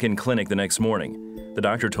visited a walk-in clinic the next morning, the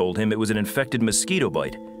doctor told him it was an infected mosquito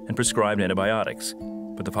bite and prescribed antibiotics.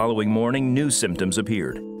 But the following morning, new symptoms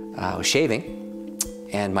appeared. I was shaving,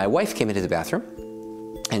 and my wife came into the bathroom,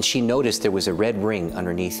 and she noticed there was a red ring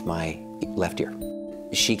underneath my left ear.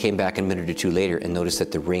 She came back a minute or two later and noticed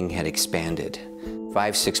that the ring had expanded.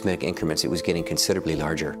 5-6 minute increments, it was getting considerably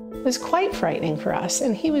larger. It was quite frightening for us,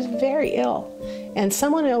 and he was very ill. And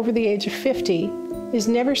someone over the age of 50 is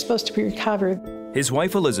never supposed to be recovered. His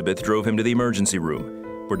wife Elizabeth drove him to the emergency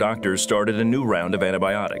room, where doctors started a new round of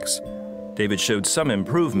antibiotics. David showed some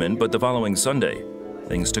improvement, but the following Sunday,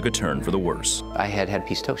 things took a turn for the worse. I had had a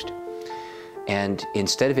piece of toast, and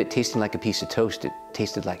instead of it tasting like a piece of toast, it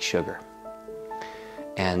tasted like sugar.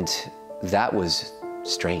 And that was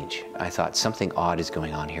strange. I thought something odd is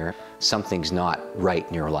going on here. Something's not right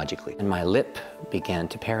neurologically. And my lip began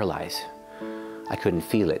to paralyze. I couldn't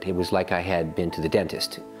feel it. It was like I had been to the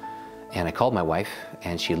dentist. And I called my wife,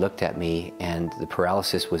 and she looked at me, and the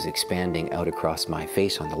paralysis was expanding out across my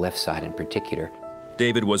face on the left side in particular.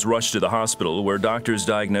 David was rushed to the hospital, where doctors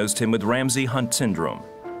diagnosed him with Ramsay-Hunt syndrome,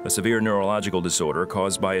 a severe neurological disorder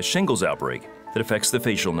caused by a shingles outbreak that affects the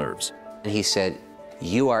facial nerves. And he said,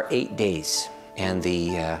 "You are 8 days, and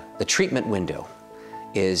the treatment window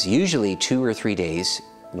is usually 2 or 3 days.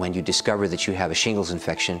 When you discover that you have a shingles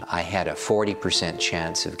infection, I had a 40%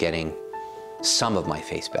 chance of getting some of my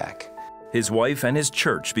face back." His wife and his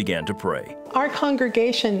church began to pray. Our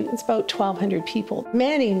congregation is about 1,200 people.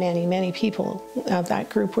 Many, many, many people of that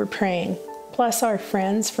group were praying, plus our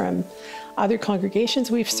friends from other congregations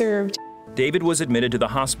we've served. David was admitted to the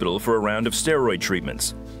hospital for a round of steroid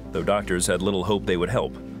treatments, though doctors had little hope they would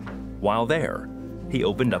help. While there, he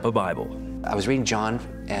opened up a Bible. I was reading John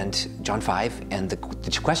 5, and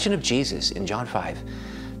the question of Jesus in John 5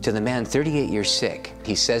 to the man 38 years sick,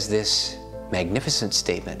 he says this magnificent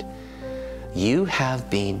statement, "You have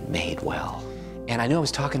been made well." And I knew I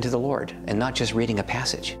was talking to the Lord and not just reading a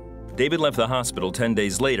passage. David left the hospital 10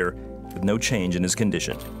 days later with no change in his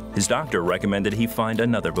condition. His doctor recommended he find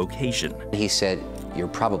another vocation. He said, "You're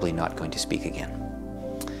probably not going to speak again."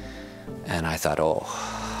 And I thought, oh,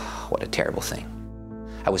 what a terrible thing.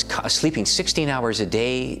 I was sleeping 16 hours a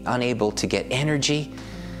day, unable to get energy.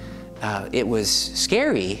 It was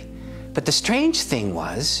scary, but the strange thing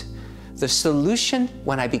was, the solution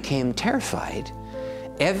when I became terrified,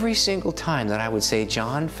 every single time that I would say,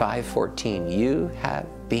 John 5:14, "You have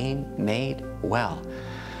been made well,"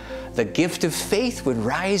 the gift of faith would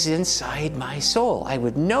rise inside my soul. I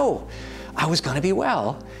would know I was going to be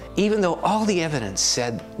well, even though all the evidence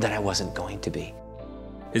said that I wasn't going to be.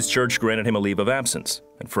 His church granted him a leave of absence,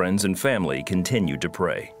 and friends and family continued to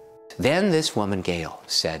pray. Then this woman, Gail,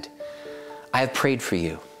 said, "I have prayed for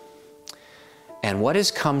you. And what has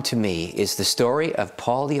come to me is the story of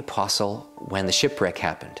Paul the Apostle when the shipwreck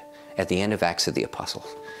happened at the end of Acts of the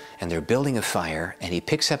Apostles. And they're building a fire, and he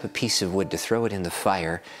picks up a piece of wood to throw it in the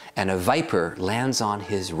fire, and a viper lands on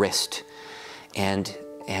his wrist, and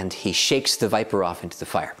he shakes the viper off into the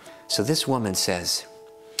fire." So this woman says,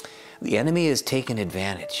 "The enemy has taken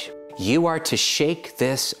advantage. You are to shake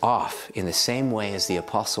this off in the same way as the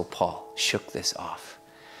Apostle Paul shook this off.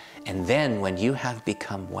 And then when you have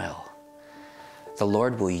become well, the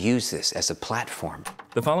Lord will use this as a platform."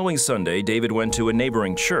 The following Sunday, David went to a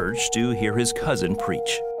neighboring church to hear his cousin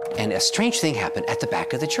preach. And a strange thing happened at the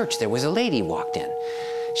back of the church. There was a lady walked in.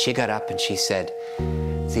 She got up and she said,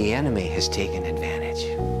 "The enemy has taken advantage,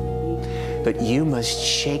 but you must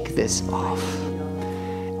shake this off.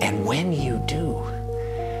 And when you do,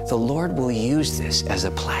 the Lord will use this as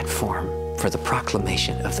a platform for the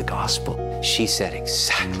proclamation of the gospel." She said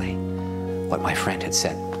exactly what my friend had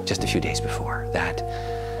said just a few days before, that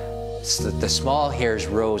the small hairs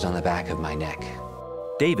rose on the back of my neck.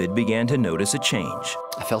 David began to notice a change.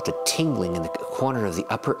 I felt a tingling in the corner of the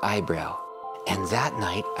upper eyebrow. And that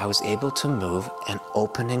night, I was able to move and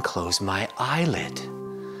open and close my eyelid.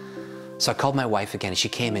 So I called my wife again, and she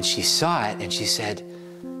came and she saw it, and she said,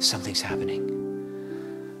 "Something's happening.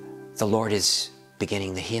 The Lord is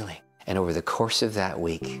beginning the healing." And over the course of that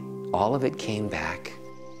week, all of it came back.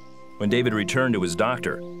 When David returned to his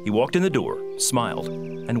doctor, he walked in the door, smiled,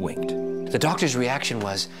 and winked. The doctor's reaction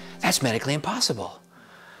was, "That's medically impossible."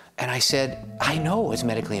 And I said, "I know it's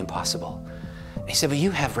medically impossible." And he said, "But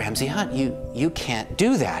you have Ramsay-Hunt. You can't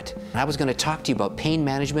do that." And I was going to talk to you about pain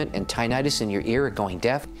management and tinnitus in your ear or going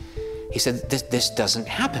deaf. He said, this doesn't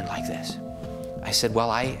happen like this." I said, "Well,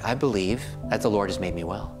 I believe that the Lord has made me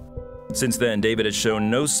well." Since then, David has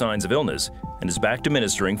shown no signs of illness and is back to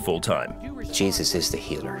ministering full-time. Jesus is the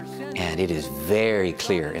healer, and it is very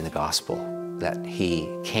clear in the gospel that he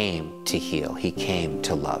came to heal, he came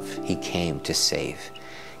to love, he came to save,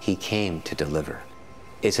 he came to deliver.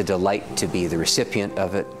 It's a delight to be the recipient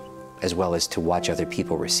of it, as well as to watch other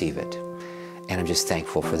people receive it. And I'm just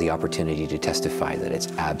thankful for the opportunity to testify that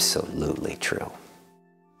it's absolutely true.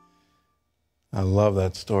 I love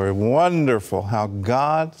that story. Wonderful how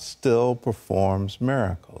God still performs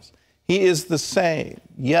miracles. He is the same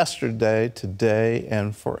yesterday, today,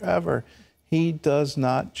 and forever. He does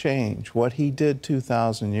not change. What he did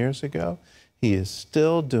 2,000 years ago, he is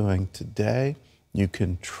still doing today. You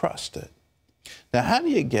can trust it. Now, how do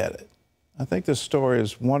you get it? I think this story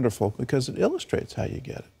is wonderful because it illustrates how you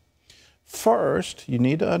get it. First, you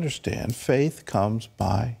need to understand faith comes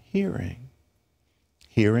by hearing.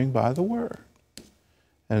 Hearing by the Word.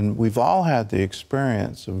 And we've all had the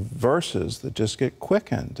experience of verses that just get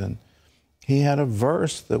quickened, and he had a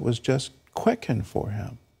verse that was just quickened for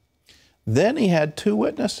him. Then he had two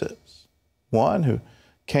witnesses, one who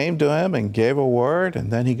came to him and gave a word, and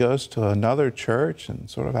then he goes to another church and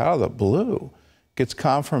sort of out of the blue gets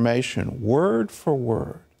confirmation, word for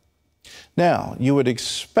word. Now, you would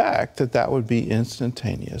expect that that would be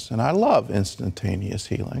instantaneous, and I love instantaneous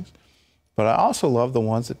healings, but I also love the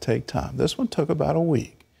ones that take time. This one took about a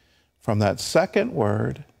week. From that second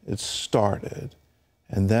word, it started,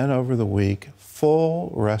 and then over the week,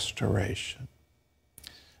 full restoration.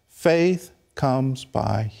 Faith comes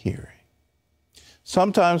by hearing.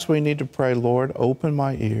 Sometimes we need to pray, Lord, open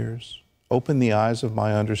my ears, open the eyes of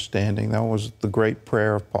my understanding. That was the great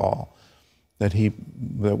prayer of Paul, that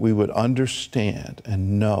we would understand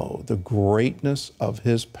and know the greatness of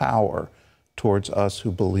his power towards us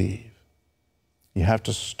who believe. You have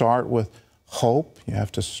to start with hope. You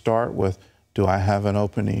have to start with, do I have an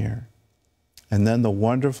open ear? And then the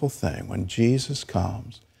wonderful thing, when Jesus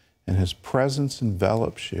comes and his presence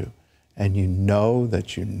envelops you, and you know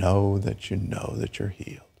that you know that you know that you're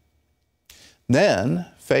healed. Then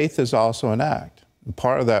faith is also an act. And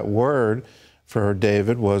part of that word for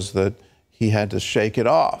David was that he had to shake it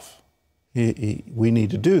off. We need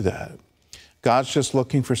to do that. God's just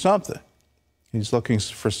looking for something. He's looking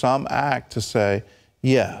for some act to say,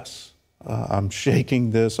 yes, I'm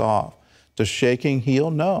shaking this off. Does shaking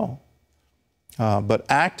heal? No. But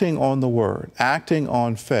acting on the word, acting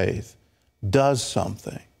on faith does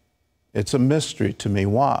something. It's a mystery to me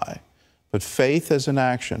why. But faith is an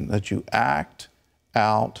action that you act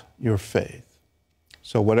out your faith.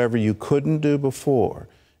 So whatever you couldn't do before,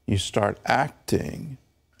 you start acting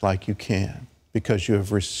like you can because you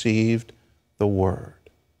have received the word.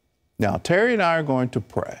 Now, Terry and I are going to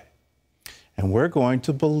pray, and we're going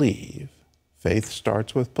to believe. Faith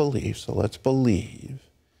starts with belief, so let's believe.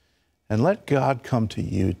 And let God come to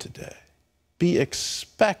you today. Be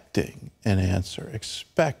expecting an answer,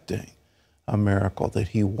 expecting a miracle, that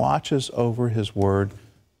he watches over his word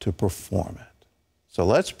to perform it. So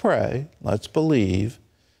let's pray, let's believe.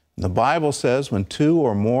 And the Bible says when two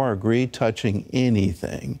or more agree touching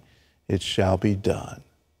anything, it shall be done.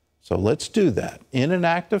 So let's do that. In an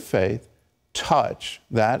act of faith, touch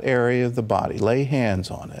that area of the body, lay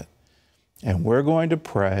hands on it, and we're going to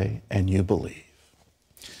pray and you believe.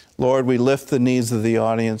 Lord, we lift the needs of the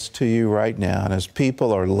audience to you right now, and as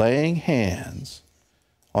people are laying hands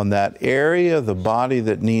on that area of the body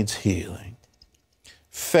that needs healing,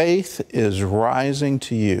 faith is rising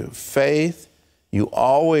to you. Faith, you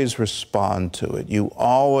always respond to it. You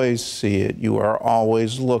always see it. You are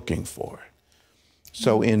always looking for it.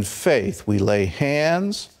 So in faith, we lay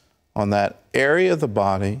hands on that area of the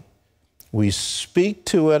body. We speak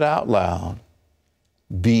to it out loud.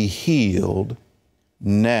 Be healed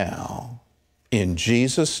now in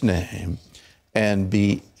Jesus' name, and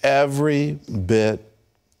be every bit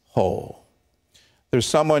whole. There's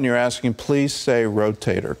someone you're asking, please say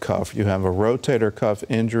rotator cuff. You have a rotator cuff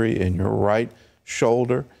injury in your right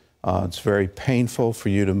shoulder. It's very painful for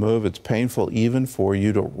you to move. It's painful even for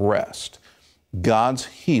you to rest. God's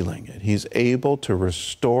healing it. He's able to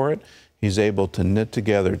restore it. He's able to knit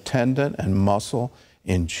together tendon and muscle.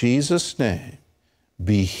 In Jesus' name,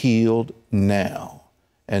 be healed now.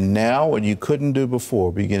 And now, what you couldn't do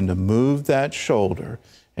before, begin to move that shoulder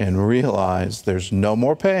and realize there's no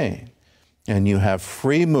more pain. And you have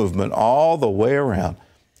free movement all the way around.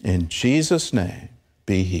 In Jesus' name,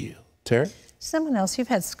 be healed. Terry? Someone else, you've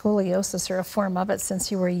had scoliosis or a form of it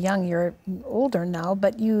since you were young. You're older now,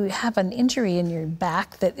 but you have an injury in your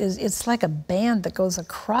back that is, it's like a band that goes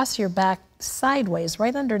across your back sideways,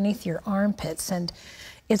 right underneath your armpits. And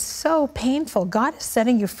it's so painful. God is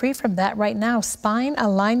setting you free from that right now. Spine,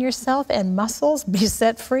 align yourself, and muscles, be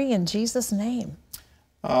set free in Jesus' name.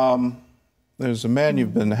 There's a man,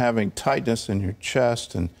 you've been having tightness in your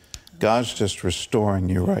chest, and God's just restoring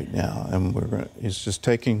you right now. And he's just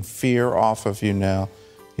taking fear off of you now.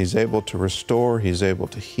 He's able to restore. He's able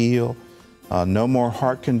to heal. No more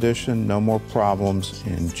heart condition, no more problems.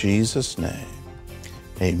 In Jesus' name,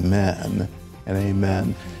 amen and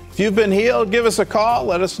amen. If you've been healed, give us a call.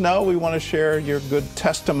 Let us know. We want to share your good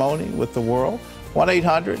testimony with the world.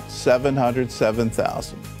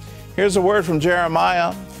 1-800-700-7000. Here's a word from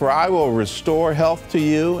Jeremiah. For I will restore health to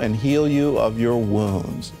you and heal you of your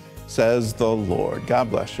wounds, says the Lord. God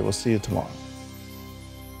bless you. We'll see you tomorrow.